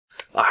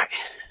Alright,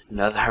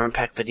 another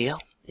hermitpack video,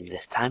 and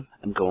this time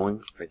I'm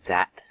going for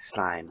that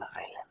slime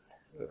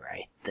island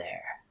right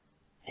there.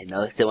 I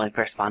noticed it when I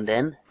first spawned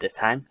in. This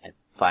time I'm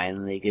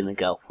finally gonna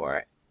go for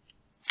it.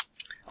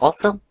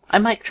 Also, I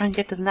might try and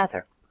get to the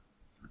nether.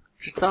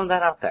 Just throwing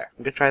that out there.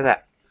 I'm gonna try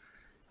that.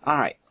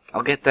 Alright,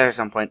 I'll get there at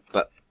some point,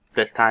 but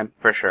this time,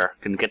 for sure,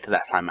 gonna get to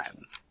that slime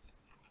island.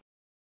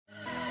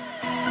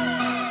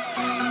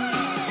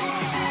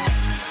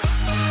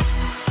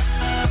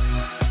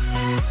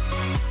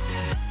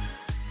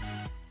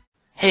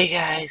 Hey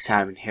guys,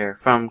 Simon here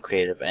from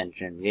Creative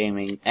Engine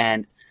Gaming,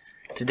 and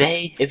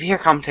today, if you hear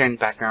commentary in the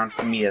background,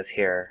 Mia's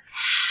here.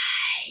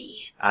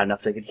 Hi. I don't know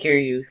if they could hear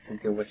you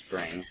since you're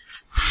whispering.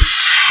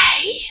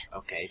 Hi.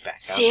 Okay, back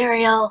up.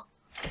 Cereal.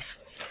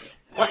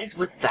 What is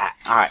with that?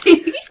 Alright,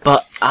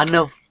 but I don't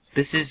know if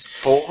this is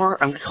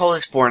 4. I'm gonna call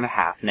this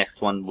 4.5.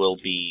 Next one will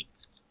be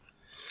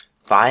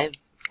 5,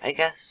 I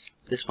guess.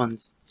 This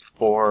one's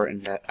 4,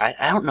 and I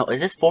don't know.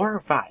 Is this 4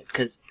 or 5?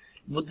 Because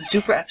would the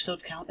super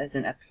episode count as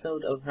an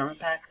episode of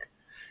hermitpack?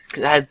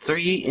 Because I had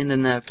 3 and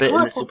then a bit in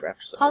the super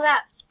episode.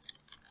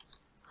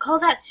 Call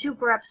that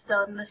super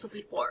episode, and this will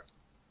be 4.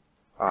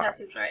 Right. That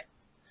seems right.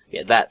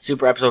 Yeah, that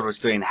super episode was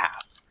 3.5.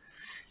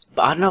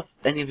 But I don't know if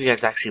any of you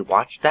guys actually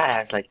watched that. It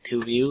has like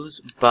 2 views,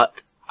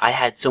 but I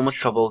had so much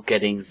trouble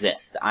getting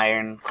this, the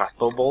iron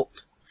crossbow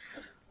bolt.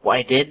 What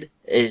I did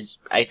is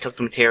I took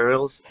the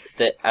materials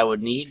that I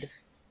would need.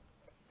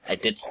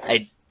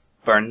 I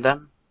burned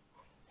them.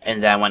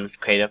 And then I went to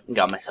creative and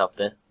got myself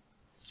this.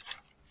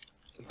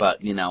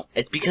 But, you know,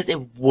 it's because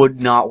it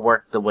would not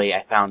work the way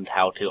I found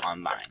how to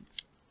online.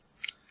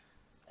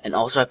 And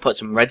also I put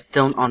some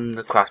redstone on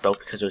the crossbow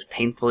because it was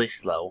painfully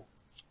slow.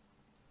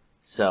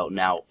 So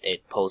now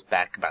it pulls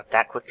back about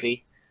that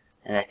quickly.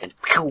 And I can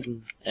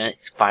pew, and it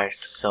fires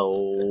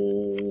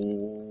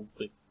so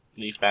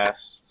quickly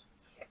fast.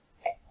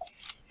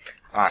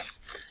 Alright.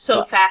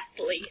 So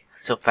fastly.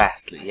 So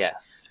fastly,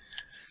 yes.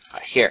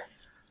 Alright, here.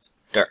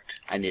 Dirt.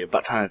 I need a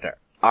butt ton of dirt.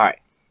 Alright.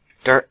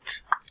 Dirt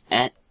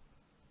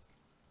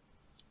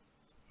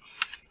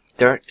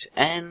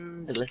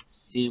and let's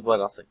see what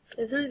else.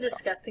 Isn't it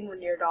disgusting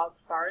when your dog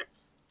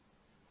farts?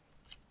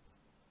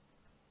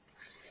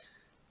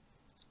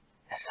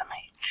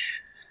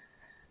 SMH.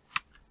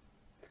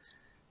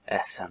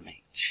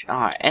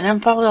 Alright, and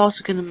I'm probably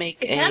also gonna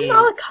make Is that an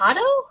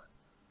avocado?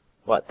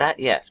 What, that?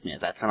 Yes, yeah,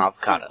 that's an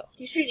avocado.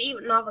 You should eat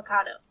an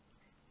avocado.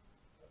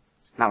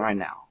 Not right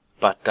now.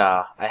 But,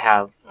 I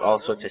have all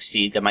sorts of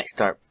seeds. I might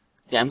start...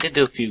 Yeah, I'm gonna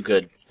do a few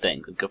good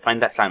things. I'm gonna find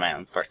that slime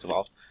island, first of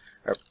all.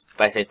 Or, if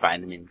I say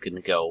find, I mean I'm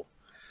gonna go...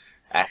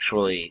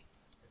 Actually...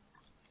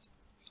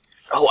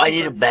 Oh, I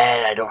need a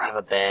bed. I don't have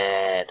a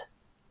bed.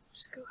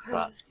 Just go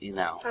But, you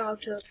know... I'm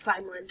up to the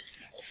Slimeland.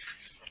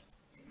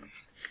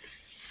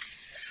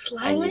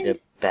 I need a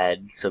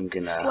bed, so I'm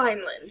gonna...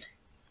 Slimeland.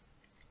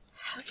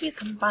 How do you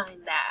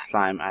combine that?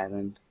 Slime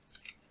island.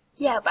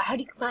 Yeah, but how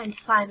do you combine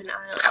slime and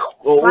island?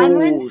 Oh,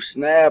 Slimeland?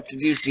 snap!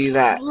 Did you see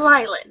that?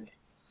 Slimeland.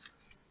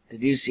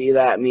 Did you see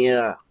that,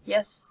 Mia?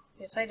 Yes.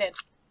 Yes, I did.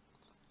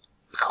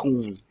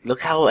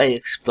 Look how it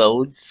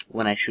explodes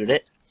when I shoot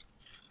it.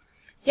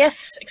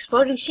 Yes,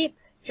 exploding sheep.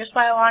 Just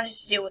what I wanted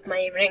to do with my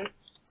evening.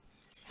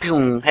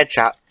 Boom!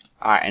 Headshot.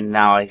 Alright, and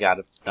now I got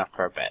enough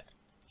for a bed.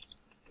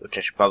 Which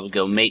I should probably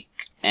go make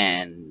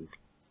and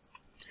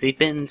sleep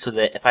in so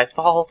that if I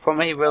fall from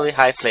a really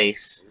high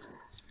place,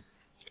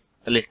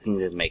 at least I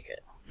can make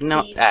it.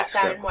 No, ask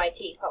her.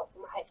 YT fell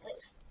from a high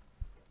place.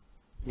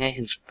 Yeah,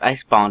 I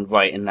spawned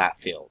right in that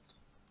field.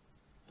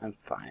 I'm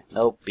fine.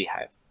 No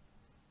beehive.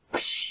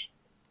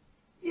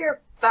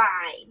 You're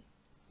fine.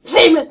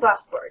 Famous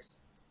last words.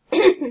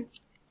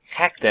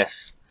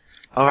 Cactus.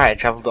 Alright, I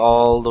traveled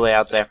all the way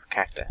out there for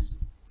cactus.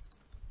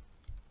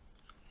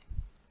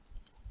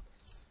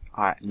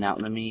 Alright, now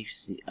let me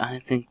see. I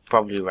think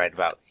probably right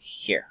about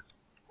here.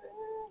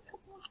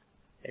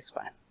 It's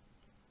fine.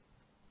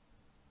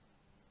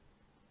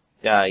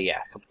 Yeah,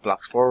 a couple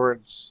blocks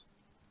forwards.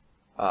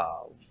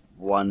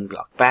 1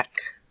 block back.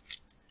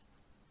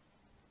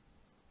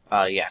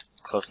 Yeah,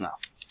 close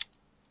enough.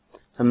 So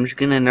I'm just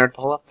gonna nerd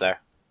pull up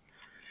there.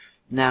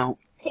 Now...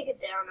 Take it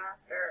down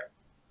after.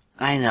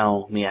 I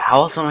know, Mia.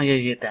 How else am I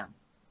gonna get down?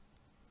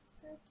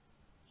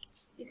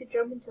 You could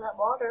jump into that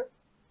water.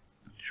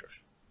 Sure.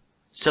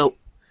 So,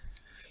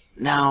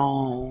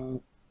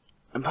 now...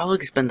 I'm probably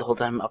gonna spend the whole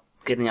time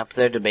getting up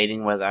there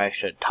debating whether I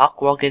should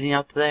talk while getting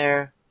up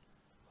there.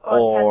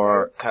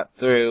 Or cut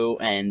through,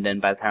 and then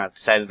by the time I've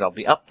decided I'll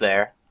be up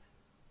there.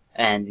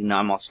 And, you know,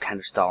 I'm also kind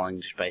of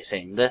stalling just by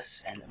saying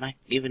this, and it might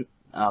even...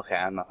 Okay,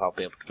 I don't know if I'll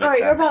be able to make that. Alright,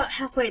 you're about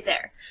halfway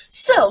there.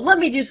 So, let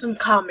me do some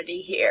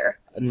comedy here.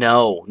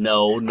 No.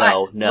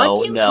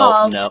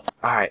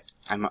 Alright,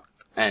 I'm up.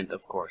 And,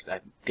 of course,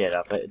 I get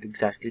up at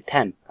exactly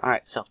 10.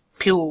 Alright, so,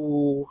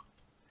 pew!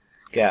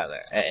 Get out of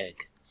there,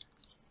 egg.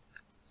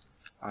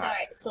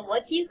 Alright, so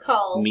what do you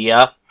call...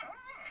 Mia,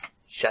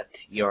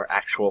 shut your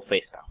actual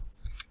face mouth.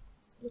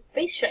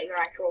 Face shut your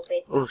actual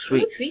face. Oh,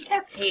 sweet. Ooh, tree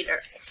captator.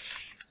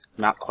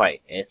 Not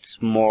quite.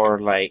 It's more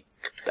like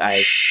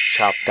I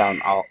chopped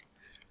down all...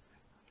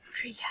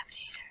 Tree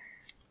capitator.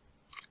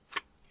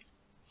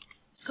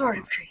 Sort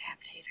of tree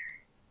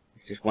capitator.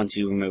 It's just once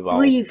you remove all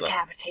Leaf the...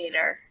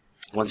 capitator.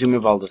 Once you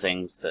remove all the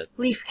things that...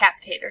 Leaf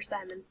capitator,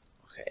 Simon.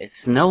 Okay, it's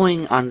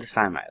snowing on the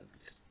slime island.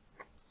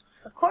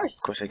 Of course.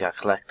 Of course I gotta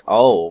collect...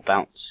 Oh,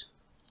 bounce.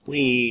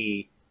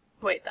 Whee!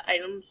 Wait, the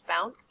items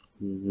bounce?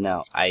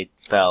 No, I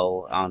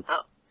fell on...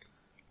 Oh.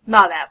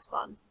 Not as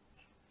fun.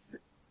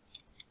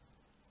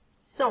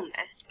 So meh,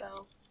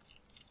 though.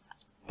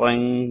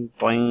 Boing,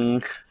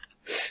 boing.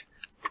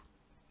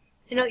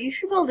 You know, you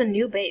should build a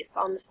new base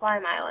on the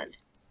slime island.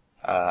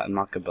 I'm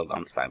not gonna build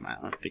on slime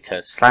island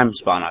because slime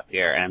spawn up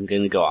here and I'm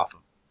gonna go off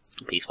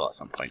of peaceful at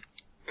some point.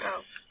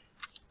 Oh.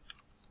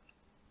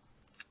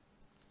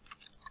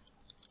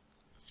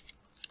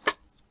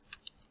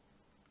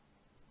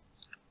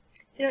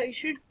 You know, you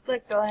should,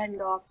 like, go ahead and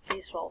go off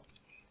peaceful.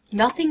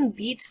 Nothing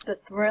beats the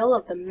thrill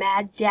of the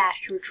mad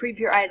dash to retrieve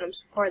your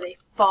items before they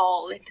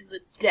fall into the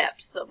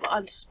depths of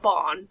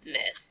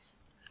unspawnedness.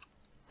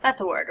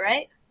 That's a word,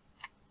 right?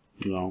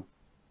 No.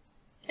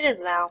 It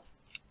is now.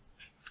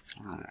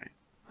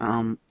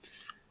 Alright.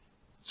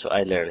 So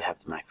I literally have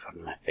the microphone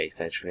in my face,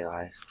 I just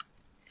realized.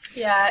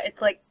 Yeah,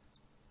 it's like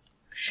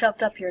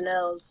shoved up your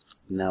nose.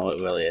 No,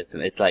 it really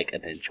isn't. It's like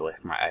an inch away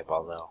from my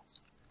eyeball, though.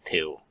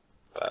 2.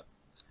 But...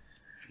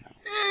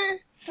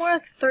 More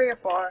like 3 or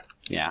 4.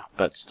 Yeah,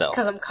 but still.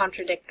 Because I'm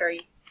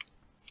contradictory.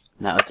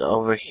 Now it's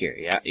over here.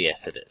 Yeah,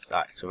 yes it is.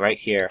 Alright, so right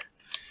here.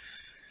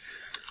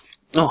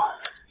 Oh,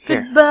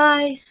 here.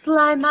 Goodbye,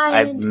 Slime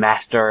I've Island.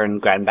 Master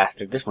and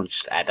Grandmaster. This one's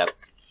just add up.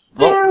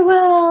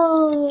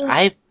 Farewell.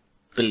 I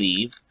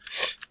believe...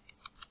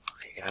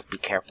 Okay, gotta be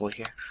careful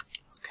here.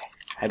 Okay.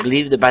 I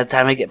believe that by the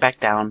time I get back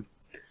down,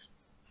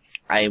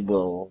 I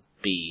will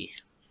be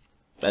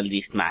at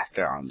least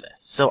Master on this.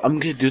 So I'm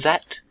gonna do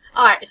that.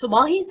 Alright, so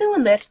while he's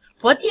doing this,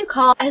 what do you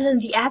call... And then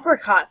the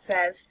apricot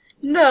says,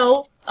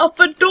 no, a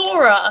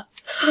fedora.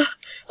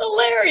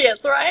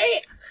 Hilarious,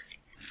 right?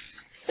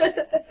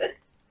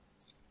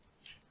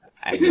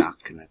 I'm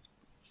not gonna...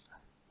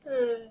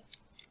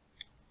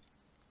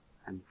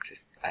 I'm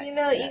just... You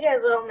know, you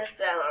guys all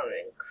missed out on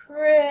an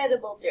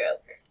incredible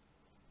joke.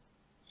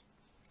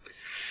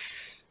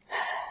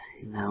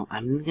 No,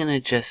 I'm gonna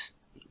just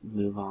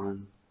move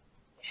on.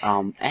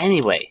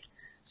 Anyway,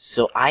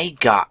 so I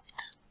got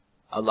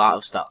a lot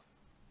of stuff.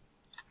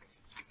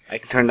 I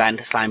can turn that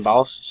into slime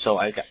balls, so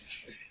I got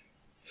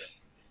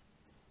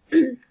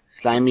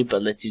slimy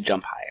but lets you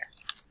jump higher.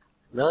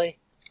 Really?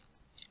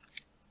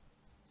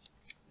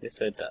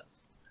 Yes, it does.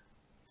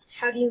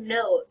 How do you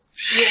know?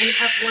 You only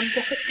have 1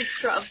 volt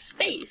extra of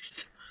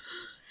space.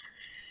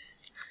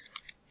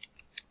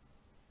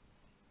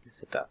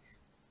 Yes, it does.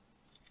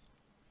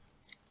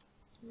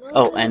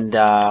 Oh, and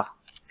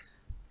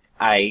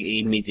I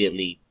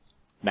immediately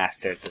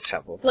mastered the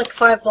shovel. Like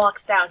 5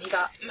 blocks down, he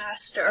got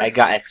master. I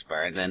got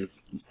expert, and then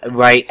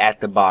right at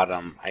the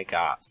bottom, I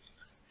got...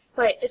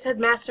 Wait, it said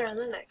master and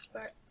then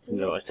expert.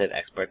 No, it said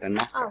expert and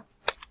master. Oh.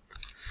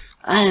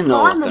 I don't know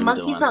Well, what I'm a I'm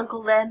monkey's doing.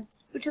 uncle then,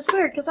 which is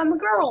weird because I'm a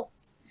girl.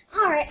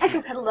 Alright, I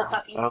can cuddle that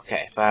puppy.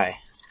 Okay, bye.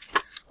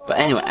 But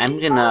anyway, I'm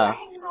gonna...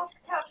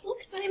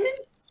 Look, Simon.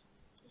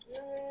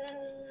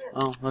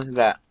 Oh, look at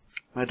that.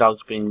 My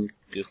dog's being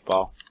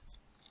goofball.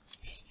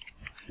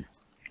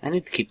 I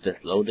need to keep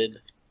this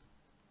loaded.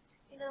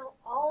 You know,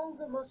 all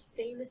the most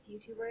famous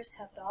YouTubers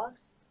have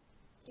dogs.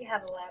 You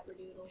have a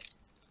Labradoodle.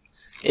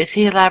 Is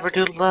he a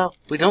Labradoodle, though?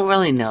 We don't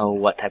really know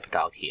what type of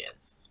dog he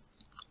is.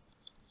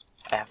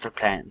 I have to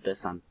plant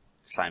this on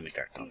slimy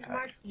dirt, don't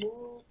I?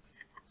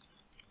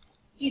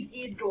 He's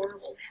the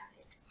adorable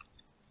cat.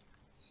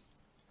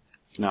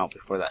 No,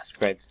 before that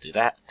spreads, do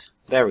that.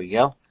 There we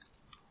go.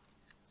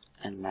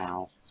 And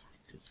now,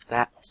 do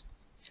that.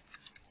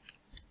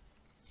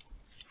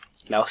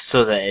 Now,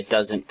 so that it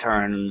doesn't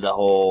turn the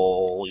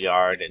whole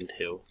yard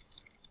into...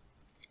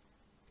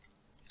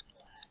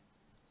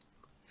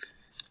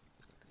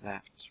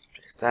 That,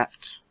 place that.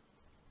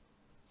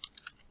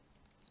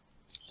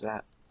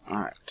 That,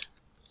 alright.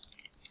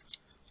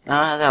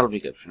 That'll be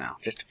good for now.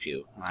 Just a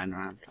few lying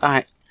around.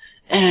 Alright,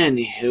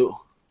 anywho.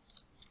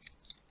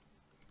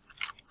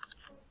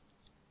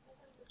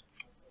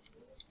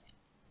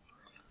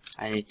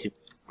 I need to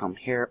come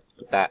here,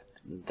 put that,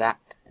 and that,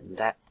 and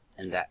that,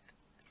 and that,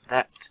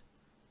 that.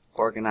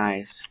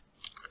 Organize.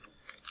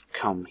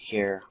 Come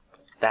here,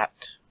 put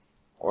that.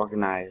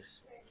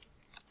 Organize.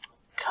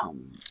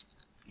 Come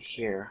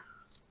here,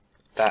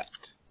 put that.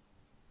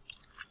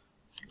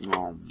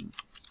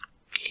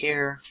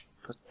 Here,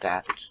 put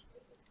that.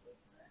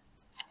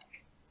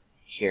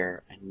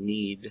 Here, I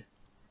need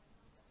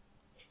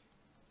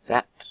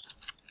that.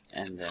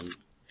 And then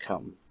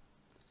come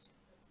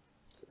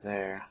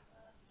there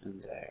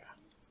and there.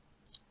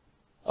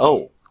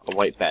 Oh, a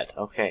white bed.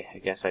 Okay, I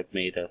guess I've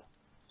made a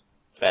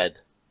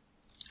bed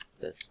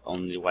that's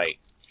only white.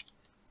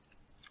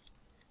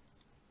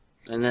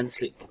 And then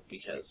sleep,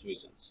 because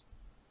reasons.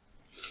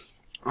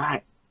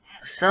 Alright,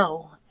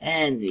 so,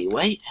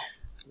 anyway,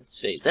 let's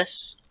say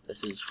this.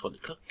 This is fully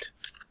cooked.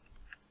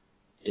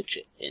 Ditch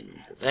it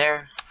in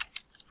there.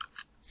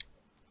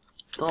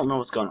 Don't know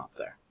what's going on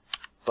there.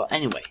 But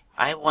anyway,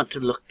 I want to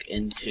look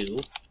into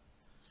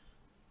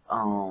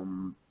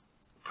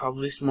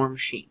probably some more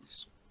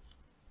machines.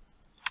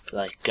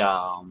 Like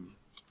right,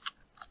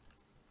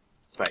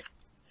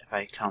 if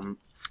I come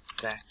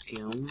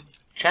vacuum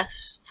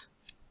chest,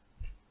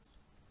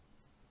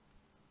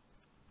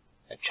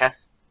 a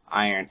chest,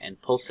 iron,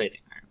 and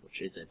pulsating iron,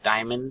 which is a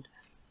diamond.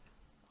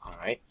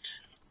 Alright,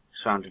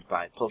 surrounded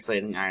by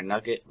pulsating iron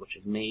nugget, which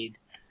is made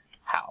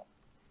how?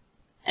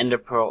 Ender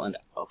pearl and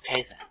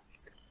okay then.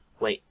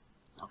 Wait,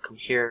 I'll come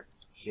here,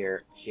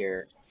 here,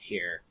 here,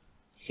 here,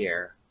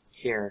 here,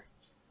 here.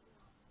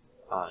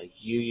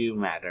 UU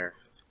matter.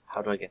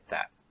 How do I get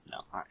that? No.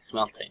 Alright,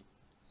 smelting.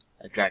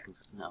 A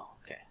dragon's no,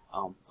 okay.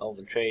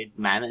 Elven trade,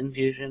 mana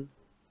infusion.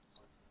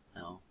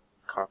 No.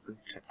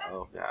 Carpenter.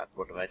 Oh god,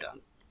 what have I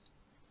done?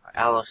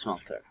 Aloe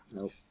smelter.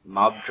 Nope.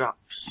 Mob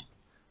drops.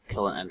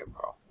 Kill an ender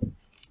pearl.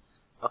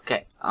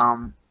 Okay,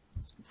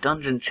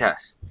 dungeon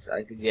chests.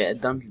 I could get a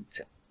dungeon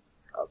chest.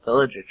 A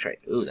villager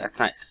trade. Ooh, that's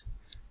nice.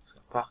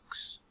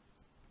 Box.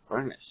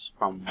 Furnace.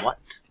 From what?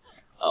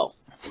 Oh.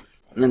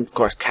 And then, of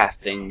course,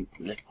 casting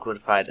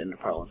liquidified ender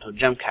pearl into a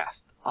gem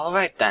cast.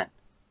 Alright then.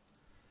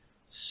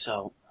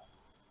 So.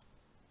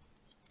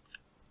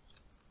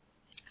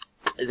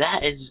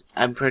 That is,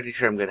 I'm pretty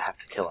sure I'm going to have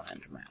to kill an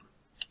enderman.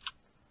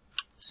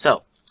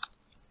 So.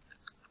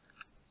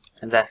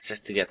 And that's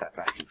just to get that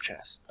vacuum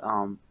chest.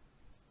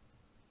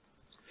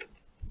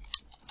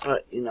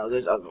 But, you know,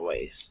 there's other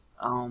ways.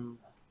 Now,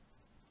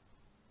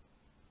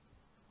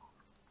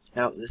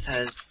 this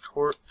has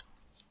torch.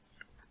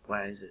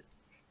 Why is it?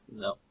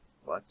 No.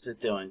 What's it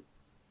doing?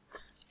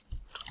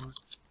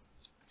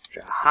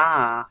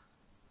 Aha!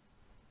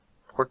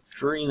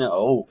 Portrina.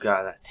 Oh,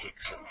 god, that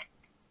takes some.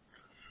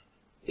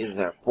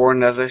 Either 4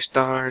 nether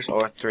stars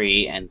or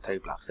 3 and 3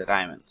 blocks of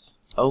diamonds.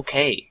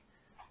 Okay.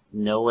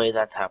 No way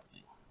that's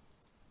happening.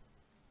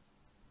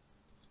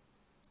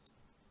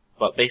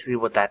 But basically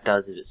what that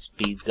does is it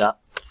speeds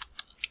up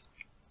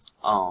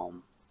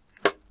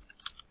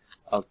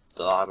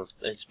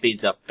it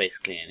speeds up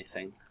basically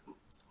anything.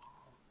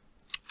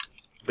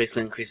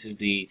 Basically increases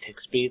the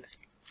tick speed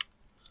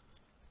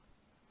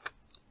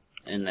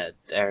in that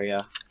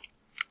area.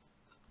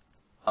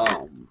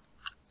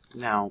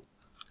 Now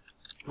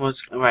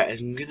right,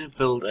 I'm gonna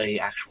build a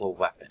actual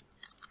weapon.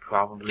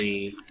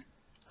 Probably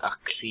a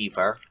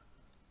cleaver.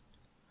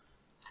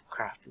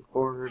 Crafting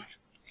forge.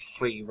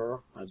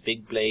 Cleaver, a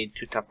big blade,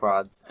 2 tough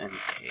rods, and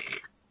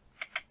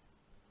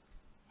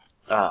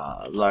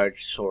a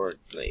large sword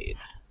blade.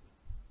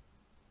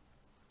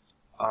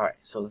 Alright,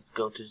 so let's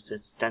go to the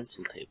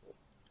stencil table.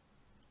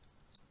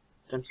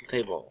 Stencil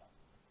table.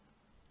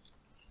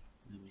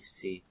 Let me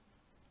see.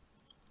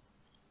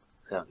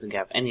 I don't think I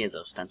have any of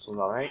those stencils,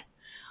 alright?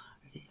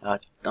 Oh,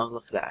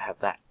 look at that, I have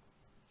that.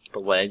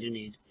 But what I do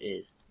need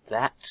is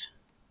that,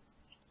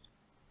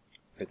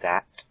 for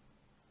that,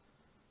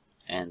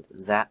 and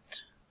that,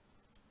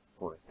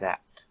 for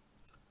that.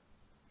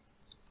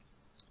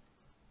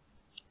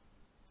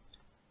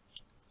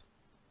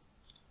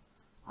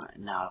 Alright,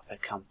 now if I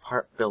come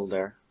part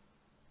builder,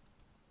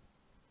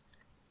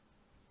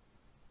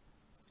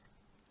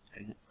 I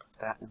can put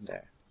that in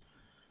there.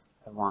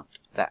 I want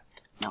that.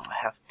 Now I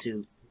have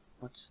to,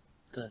 what's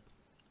the,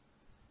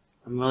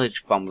 I'm really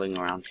just fumbling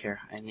around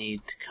here. I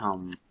need to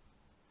come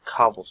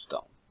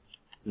cobblestone.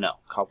 No,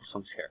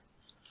 cobblestone's here.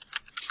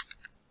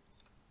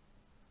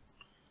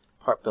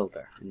 Part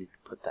builder. I need to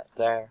put that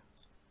there.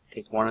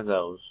 Take one of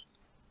those,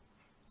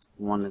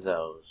 and one of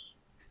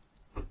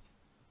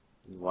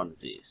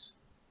these.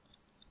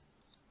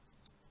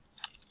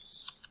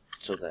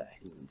 So that I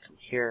can come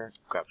here,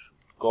 grab some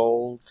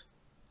gold,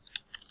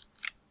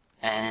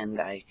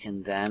 and I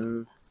can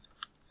then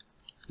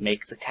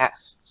make the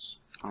casts.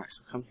 Alright,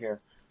 so come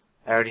here.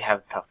 I already have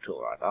a tough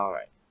tool rod,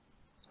 alright.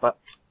 But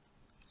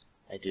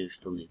I do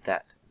still need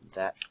that,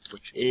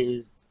 which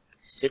is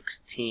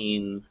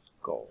 16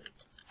 gold.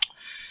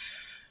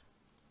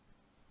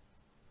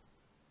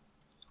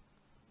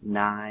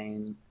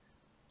 9,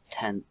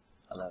 10,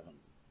 11,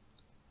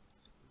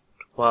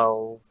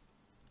 12,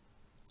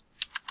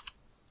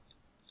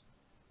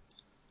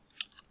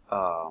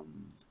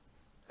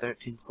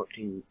 13,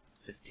 14,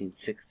 15,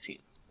 16.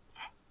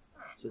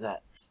 So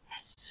that's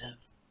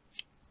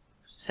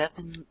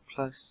 7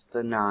 plus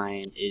the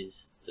 9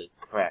 is the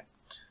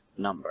correct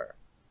number.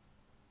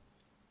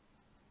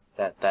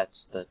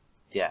 That's the,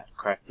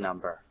 correct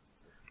number.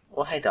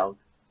 Oh, hey dog.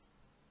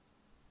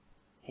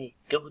 Hey,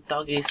 go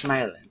doggy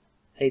smiling.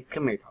 Hey,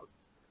 come here, dog.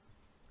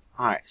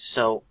 Alright,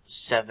 so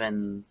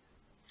 7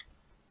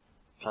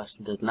 plus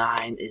the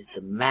 9 is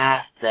the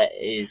math that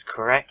is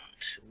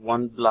correct.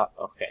 1 block.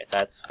 Okay,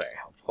 that's very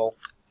helpful.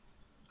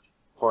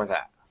 For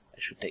that, I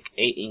should take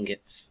 8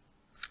 ingots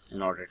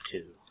in order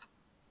to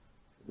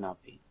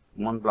not be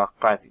 1 block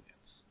 5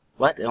 ingots.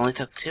 What? It only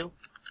took 2?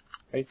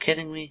 Are you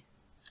kidding me?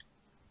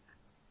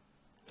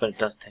 But it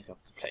does take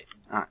up the plate.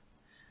 Alright.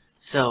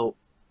 So,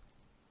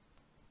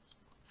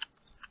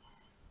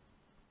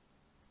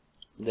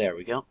 there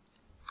we go.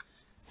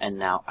 And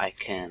now I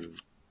can,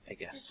 I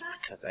guess,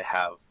 because I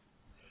have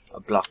a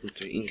block and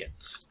 3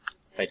 ingots.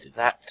 If I do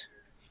that,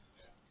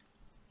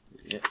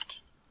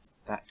 get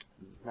that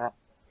and that.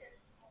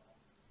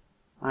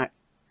 Alright,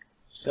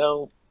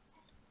 so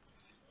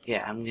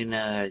yeah, I'm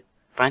gonna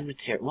find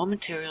material. What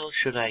material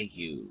should I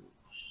use?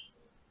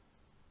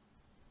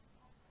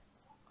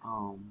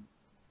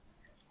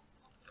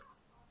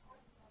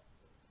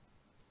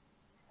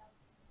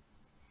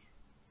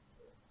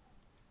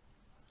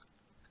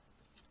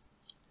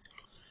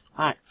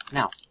 Alright,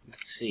 now,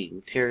 let's see.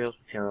 Materials.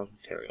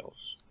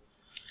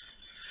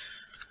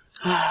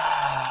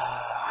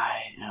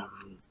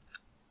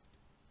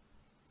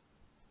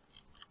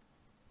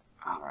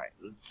 Alright,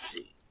 let's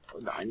see. Oh,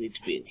 no, I need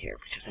to be in here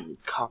because I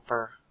need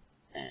copper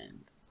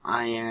and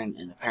iron,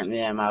 and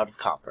apparently I'm out of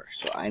copper,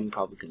 so I'm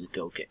probably going to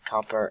go get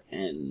copper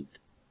and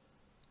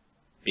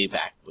be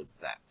back with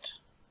that.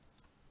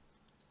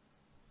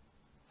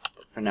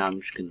 But for now,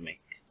 I'm just going to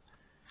make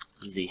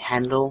the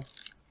handle,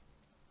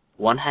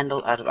 one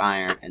handle out of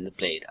iron, and the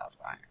blade out of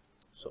iron.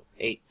 So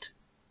 8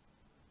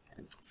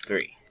 and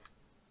 3.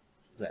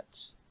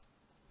 That's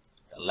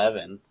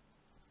 11,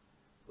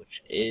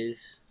 which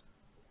is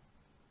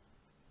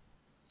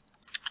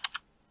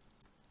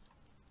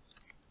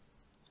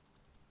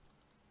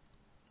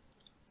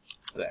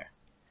there.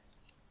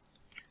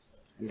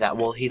 And that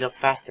will heat up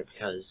faster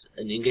because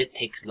an ingot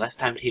takes less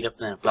time to heat up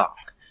than a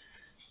block.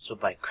 So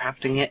by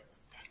crafting it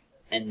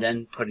and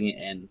then putting it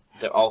in,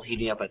 they're all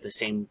heating up at the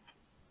same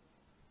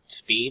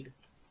speed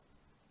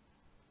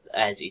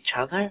as each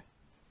other,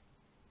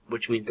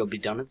 which means they'll be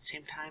done at the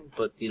same time,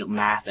 but, you know,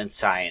 math and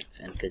science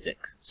and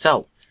physics.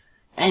 So,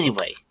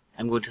 anyway,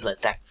 I'm going to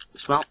let that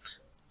smelt,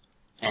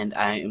 and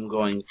I am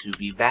going to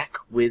be back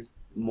with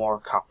more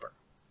copper.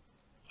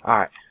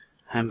 Alright,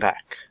 I'm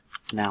back.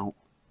 Now,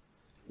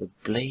 the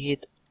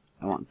blade,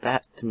 I want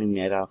that to be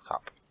made out of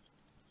copper.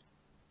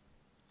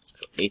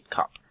 So, 8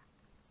 copper.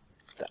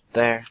 Put that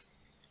there.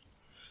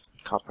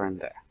 Copper in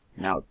there.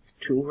 Now, the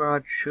tool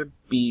rod should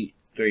be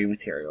 3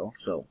 material,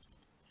 so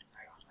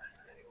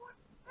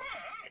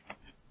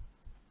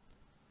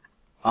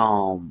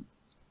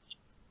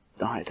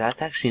alright,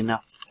 that's actually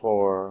enough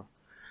for,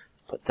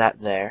 put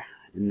that there,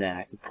 and then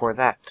I can pour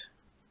that.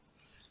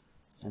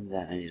 And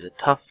then I need a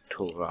tough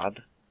tool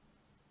rod.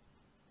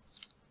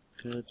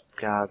 Good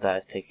God, that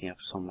is taking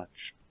up so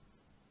much.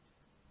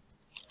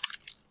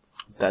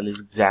 That is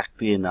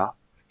exactly enough.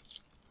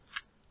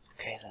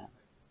 Okay then.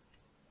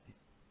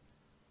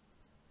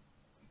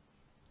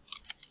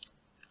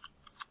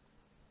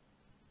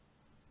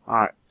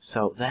 Alright,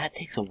 so that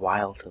takes a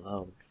while to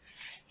load.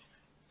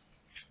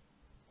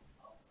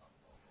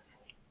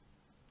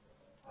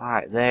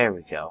 Alright, there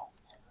we go.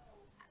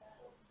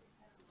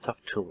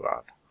 Tough tool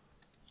rod.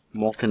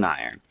 Molten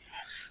iron.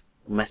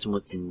 Messing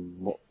with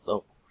the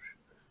oh.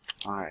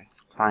 Alright,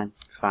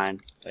 it's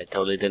fine. I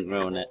totally didn't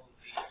ruin it.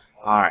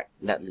 Alright,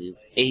 that leaves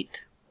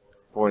 8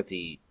 for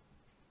the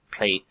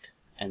plate,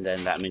 and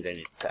then that means I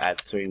need to add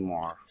 3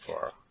 more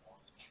for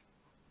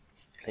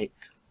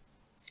plate.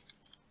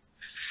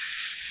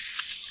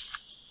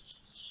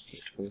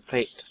 8 for the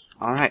plate.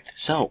 Alright,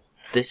 so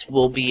this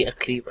will be a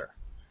cleaver.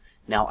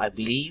 Now I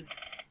believe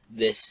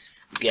this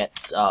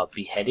gets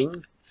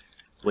beheading,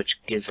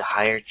 which gives a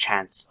higher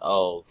chance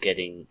of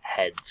getting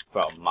heads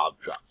from mob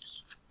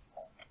drops.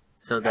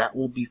 So that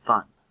will be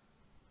fun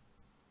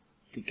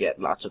to get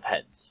lots of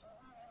heads.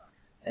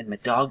 And my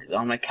dog is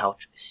on my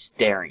couch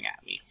staring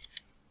at me.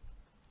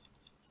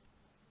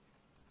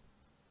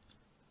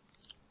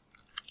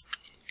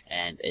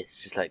 And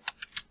it's just like,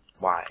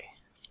 why?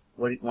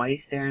 Why are you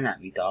staring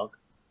at me, dog?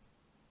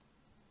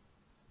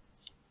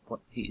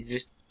 What? He's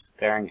just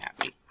staring at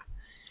me.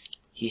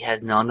 He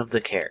has none of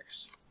the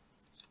cares.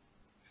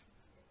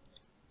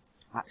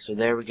 Alright, so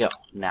there we go.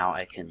 Now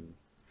I can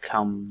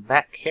come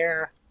back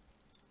here.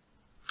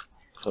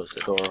 Close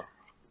the door.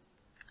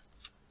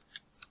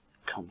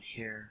 Come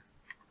here.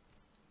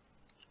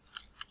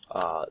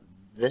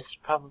 This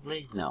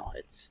probably? No,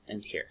 it's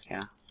in here,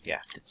 yeah?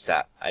 Yeah, it's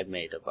that. I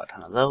made a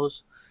ton of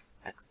those.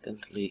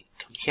 Accidentally.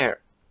 Come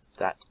here.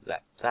 That.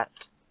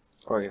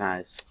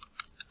 Organize.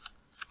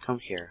 Come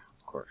here,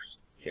 of course.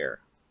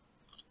 Here.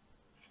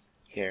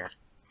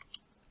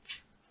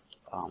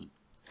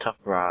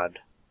 Tough rod.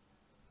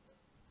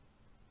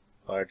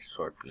 Large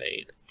sword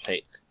blade.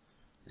 Plate.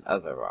 And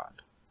other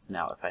rod.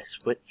 Now, if I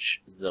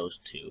switch those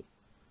two,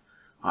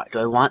 do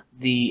I want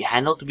the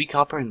handle to be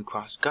copper and the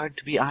crossguard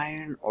to be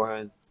iron,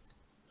 or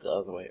the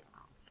other way around?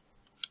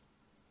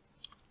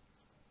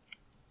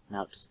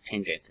 Now, it doesn't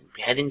change anything.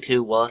 Beheading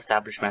 2,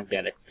 well-established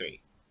magnetic 3.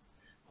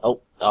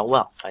 Oh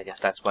well, I guess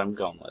that's what I'm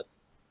going with.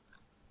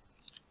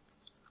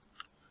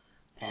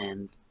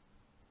 And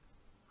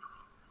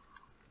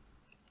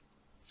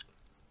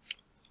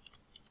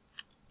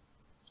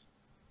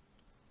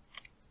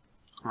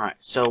alright,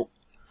 so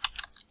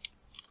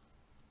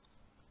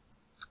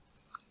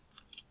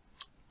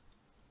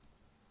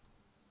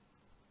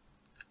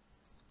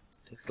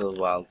takes a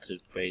little while to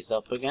raise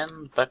up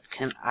again, but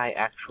can I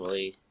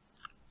actually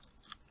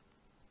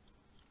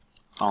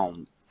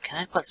can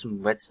I put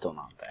some redstone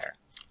on there?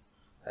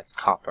 That's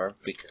copper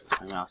because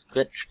my mouse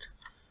glitched.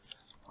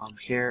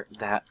 Here,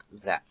 that.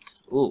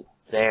 Ooh,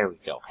 there we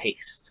go.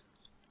 Haste.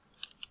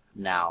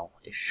 Now,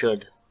 it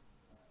should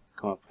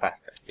come up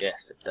faster.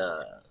 Yes, it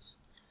does.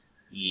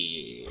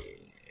 Yeah.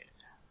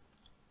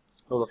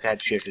 Oh, look, I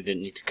had shears. I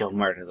didn't need to go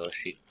murder those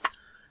sheep.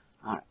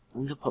 Alright,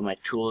 I'm gonna put my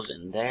tools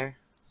in there.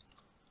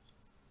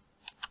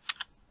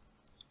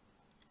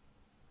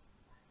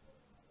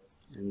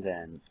 And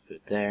then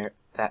food there,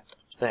 that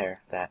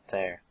there, that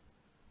there.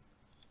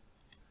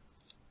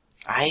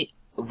 I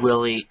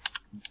really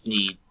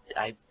need,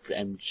 I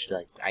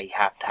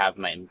have to have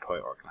my inventory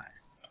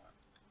organized.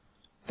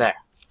 There.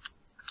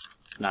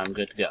 Now I'm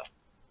good to go.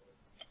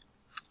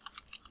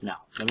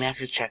 Now, let me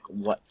actually check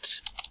what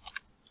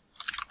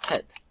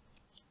head.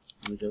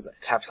 Let me go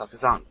back. Caps lock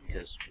is on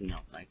because, you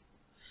know, like,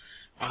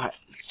 alright,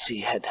 let's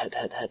see, head.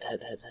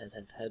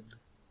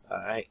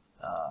 Alright,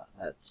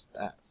 that's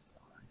that.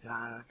 Oh my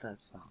god,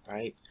 that's not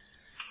right.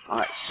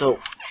 Alright, so,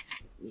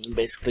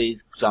 basically,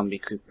 zombie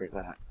creeper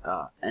that,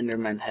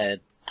 Enderman head,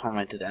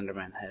 tormented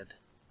Enderman head.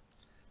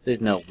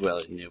 There's no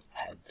really new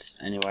heads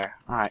anywhere.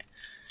 Alright,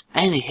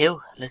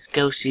 anywho, let's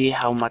go see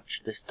how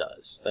much this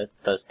does. That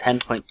does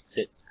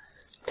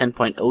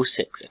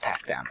 10.06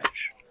 attack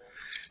damage.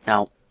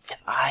 Now,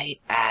 if I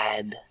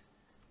add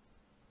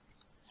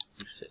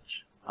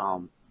usage,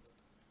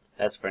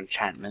 that's for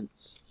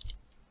enchantments.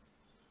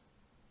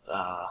 So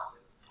I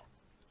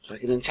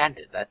can enchant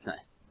it. That's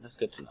nice. That's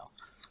good to know.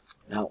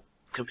 Now,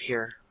 come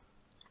here,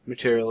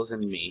 materials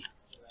and me.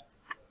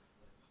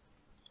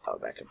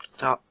 Back up to the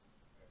top.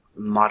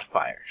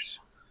 Modifiers.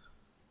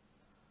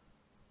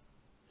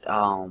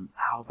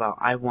 How about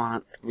I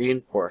want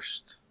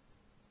reinforcement.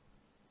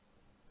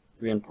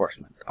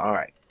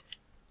 Alright.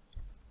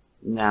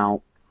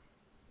 Now,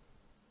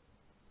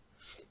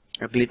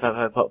 I believe if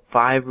I put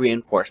 5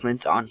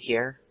 reinforcements on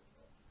here,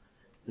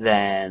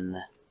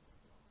 then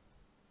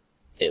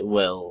it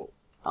will,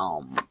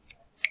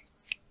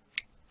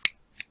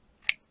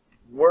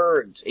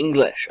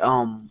 English,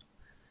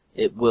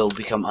 it will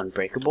become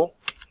unbreakable.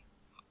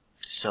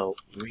 So,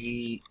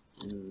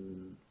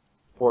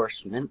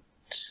 reinforcement,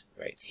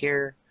 right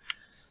here.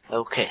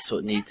 Okay, so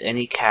it needs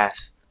any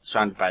cast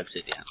surrounded by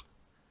obsidian.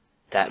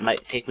 That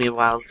might take me a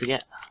while to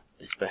get,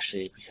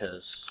 especially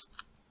because,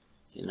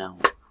 you know,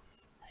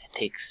 it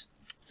takes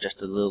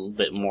just a little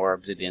bit more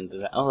obsidian than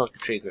that. Oh, look, a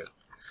tree grew.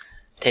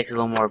 It takes a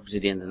little more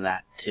obsidian than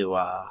that to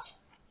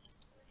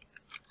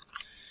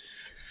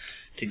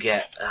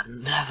get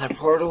another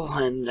portal,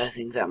 and I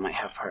think that might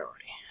have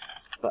priority.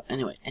 But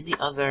anyway, any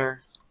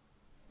other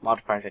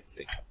modifiers I can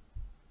think of?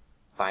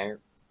 Fire.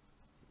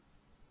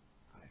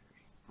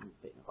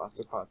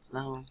 Arthropods,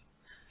 no.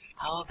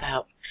 How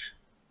about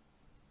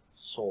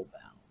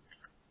soulbound?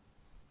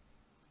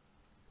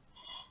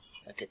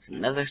 That takes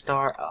another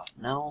star.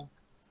 No.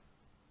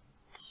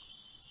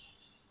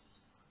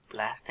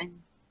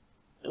 Blasting?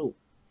 Oh,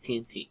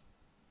 TNT.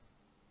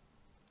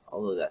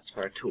 Although that's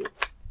for a tool.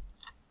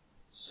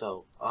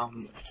 So,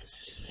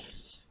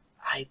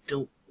 I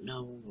don't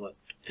know what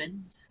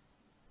fins.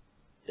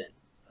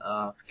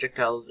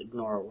 Projectiles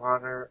ignore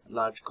water.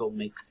 Logical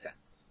makes sense.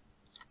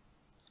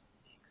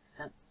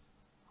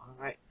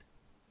 Alright.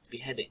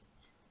 Beheading.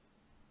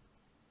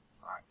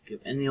 Alright.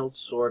 Give any old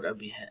sword a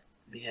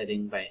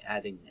beheading by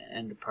adding an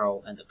ender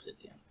pearl and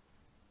obsidian.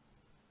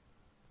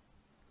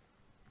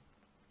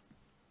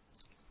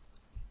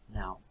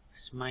 Now,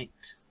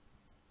 smite.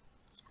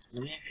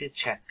 Let me actually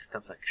check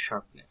stuff like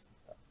sharpness and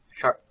stuff.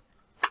 Sharp.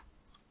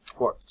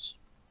 Quartz.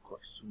 Of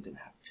course, I'm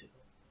gonna have to.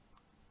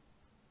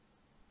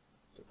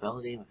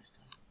 Ability.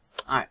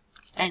 Alright.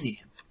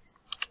 Anyhow.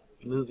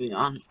 Moving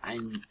on. I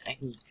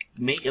can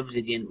make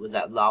obsidian with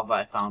that lava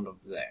I found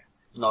over there.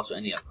 And also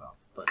any other lava.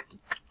 But the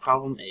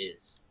problem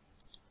is,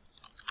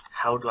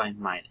 how do I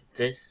mine it?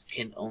 This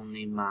can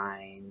only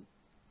mine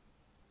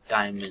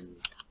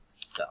diamond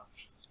stuff.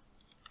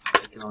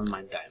 I can only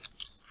mine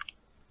diamonds,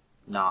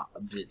 not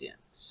obsidian.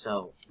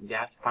 So, you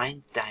have to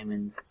find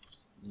diamonds.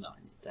 No,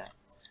 I need that.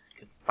 You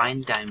can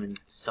find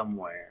diamonds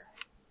somewhere.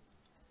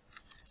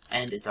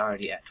 And it's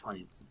already at 20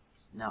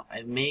 minutes. Now,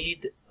 I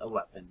made a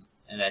weapon,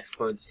 and I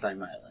explored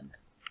Slime Island.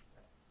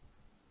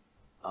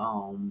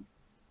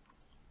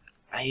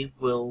 I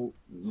will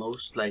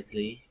most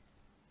likely,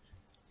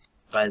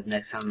 by the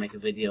next time I make a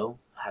video,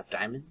 have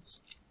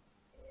diamonds.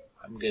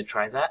 I'm gonna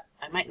try that.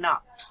 I might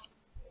not.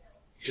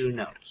 Who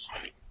knows?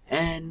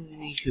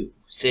 Anywho,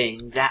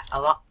 saying that a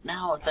lot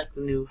now, it's like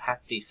the new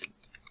half decent.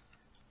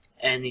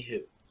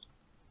 Anywho,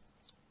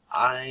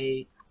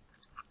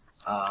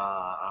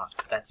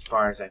 that's as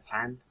far as I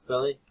planned,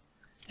 really.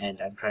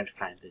 And I'm trying to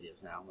plan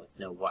videos now, like,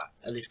 know what,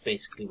 at least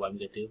basically what I'm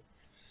gonna do.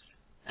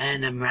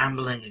 And I'm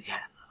rambling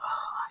again.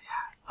 Oh my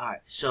god.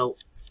 Alright, so,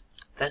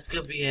 that's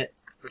gonna be it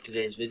for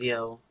today's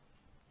video.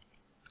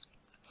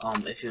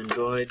 If you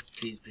enjoyed,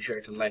 please be sure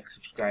to like,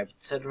 subscribe,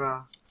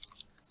 etc.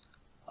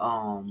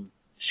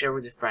 Share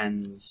with your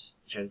friends,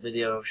 share the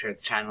video, share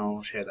the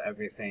channel, share the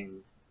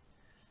everything.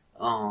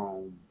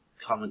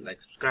 Comment,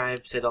 like,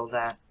 subscribe, said all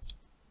that.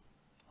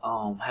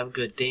 Have a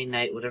good day,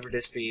 night, whatever it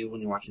is for you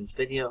when you're watching this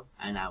video,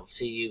 and I will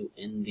see you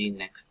in the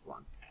next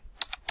one.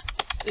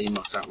 The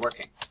emotes aren't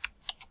working.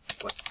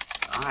 What?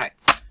 Alright.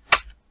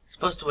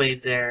 Supposed to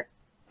wave there,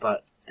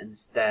 but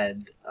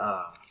instead,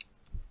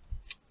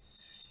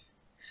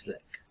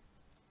 slick.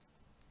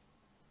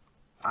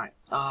 Alright,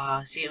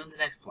 see you in the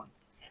next one.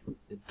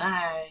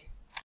 Goodbye.